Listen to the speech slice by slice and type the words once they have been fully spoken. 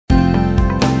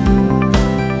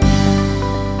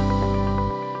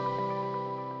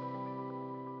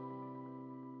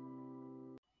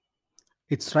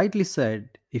It's rightly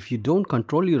said if you don't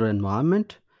control your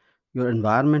environment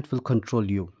will control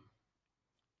you.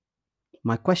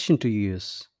 My question to you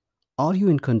is, are you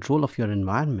in control of your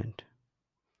environment?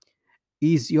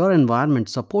 Is your environment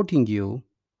supporting you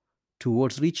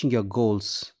towards reaching your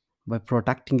goals by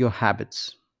protecting your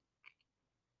habits?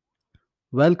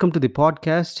 Welcome to the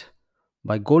podcast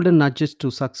by Golden Nudges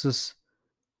to Success.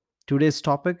 Today's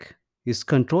topic is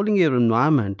controlling your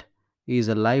environment is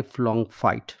a lifelong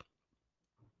fight.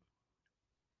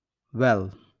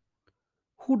 Well,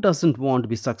 who doesn't want to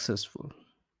be successful?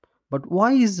 But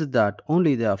why is it that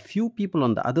only there are few people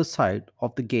on the other side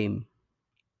of the game?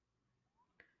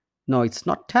 No, it's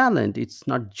not talent, it's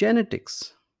not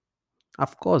genetics.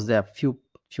 Of course, there are few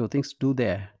things to do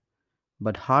there,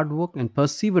 but hard work and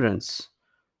perseverance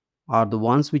are the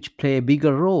ones which play a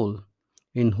bigger role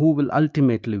in who will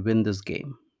ultimately win this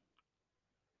game.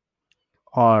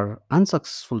 Are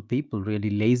unsuccessful people really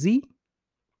lazy?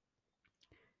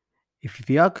 If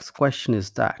your question is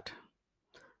that,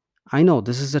 I know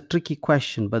this is a tricky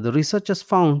question, but the researchers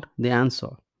found the answer.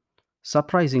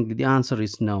 Surprisingly, the answer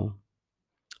is no.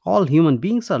 All human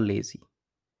beings are lazy,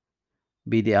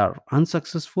 be they are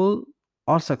unsuccessful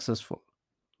or successful.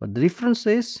 But the difference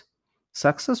is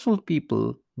successful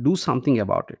people do something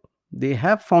about it. They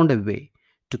have found a way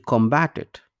to combat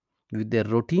it with their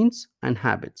routines and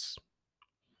habits.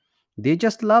 They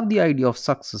just love the idea of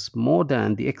success more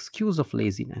than the excuse of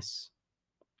laziness.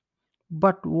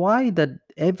 But why that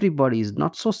everybody is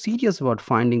not so serious about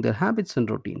finding their habits and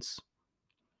routines?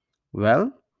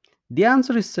 Well, the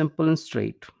answer is simple and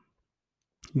straight.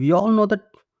 We all know that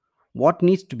what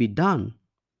needs to be done,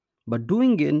 but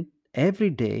doing it every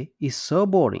day is so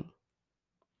boring.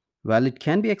 While it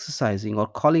can be exercising or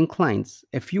calling clients,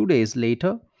 a few days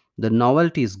later, the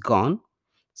novelty is gone.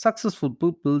 Successful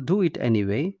people do it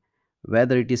anyway,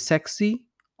 whether it is sexy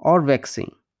or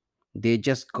vexing. They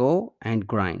just go and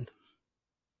grind.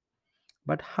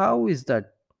 But how is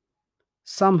that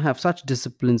some have such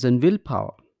disciplines and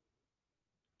willpower?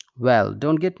 Well,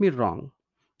 don't get me wrong.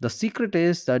 The secret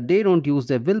is that they don't use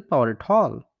their willpower at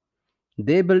all.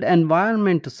 They build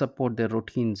environment to support their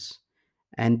routines,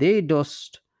 and they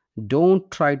just don't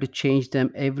try to change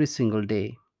them every single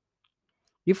day.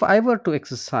 If I were to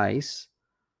exercise,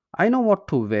 I know what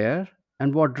to wear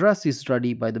and what dress is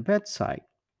ready by the bedside,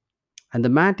 and the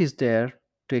mat is there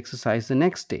to exercise the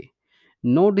next day.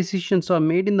 No decisions are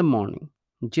made in the morning,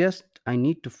 just I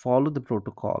need to follow the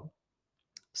protocol.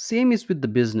 Same is with the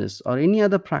business or any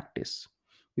other practice.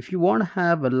 If you want to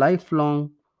have a lifelong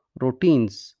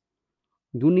routines,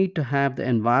 you need to have the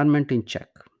environment in check.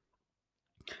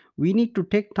 We need to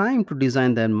take time to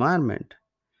design the environment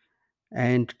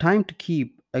and time to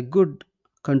keep a good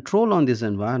control on this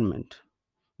environment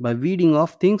by weeding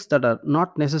off things that are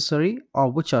not necessary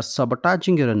or which are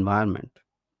sabotaging your environment.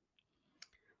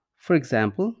 For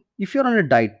example, if you're on a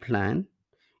diet plan,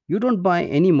 you don't buy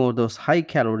any more those high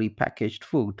calorie packaged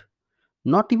food,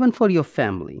 not even for your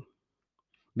family,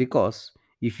 because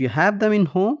if you have them in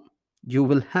home, you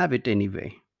will have it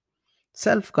anyway.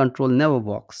 Self control never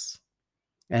works,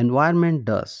 environment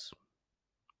does.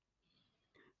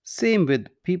 Same with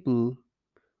people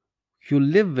you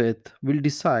live with will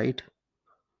decide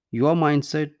your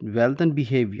mindset, wealth, and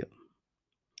behavior.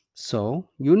 So,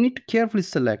 you need to carefully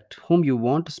select whom you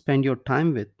want to spend your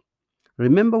time with.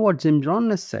 Remember what Jim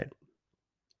Jones said,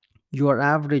 you are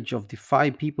average of the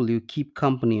five people you keep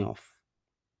company of.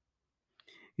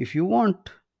 If you want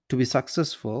to be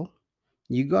successful,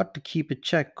 you got to keep a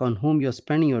check on whom you're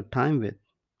spending your time with.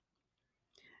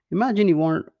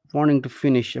 Imagine wanting to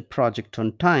finish a project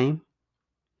on time,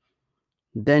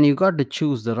 then you got to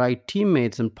choose the right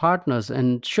teammates and partners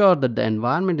and ensure that the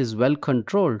environment is well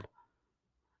controlled,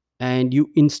 and you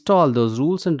install those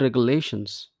rules and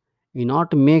regulations in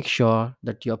order to make sure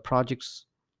that your projects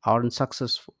are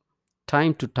successful.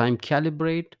 Time to time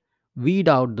calibrate, weed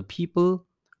out the people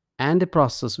and the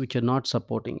process which are not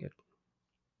supporting it.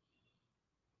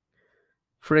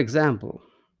 For example,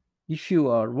 if you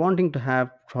are wanting to have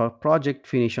project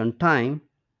finish on time,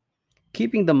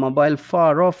 keeping the mobile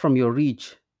far off from your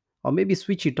reach or maybe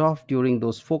switch it off during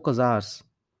those focus hours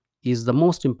is the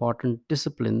most important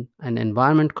discipline and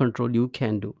environment control you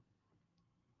can do.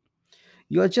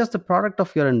 You are just the product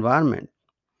of your environment.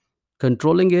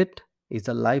 Controlling it is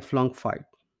a lifelong fight.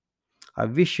 I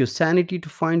wish you sanity to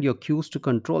find your cues to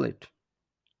control it.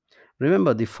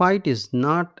 Remember, the fight is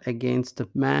not against the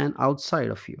man outside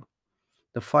of you,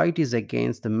 the fight is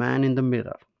against the man in the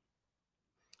mirror.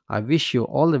 I wish you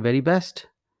all the very best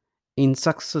in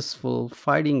successful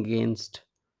fighting against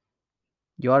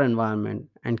your environment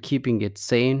and keeping it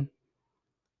sane.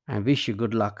 I wish you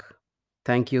good luck.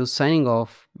 Thank you. Signing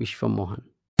off, Vishwa Mohan.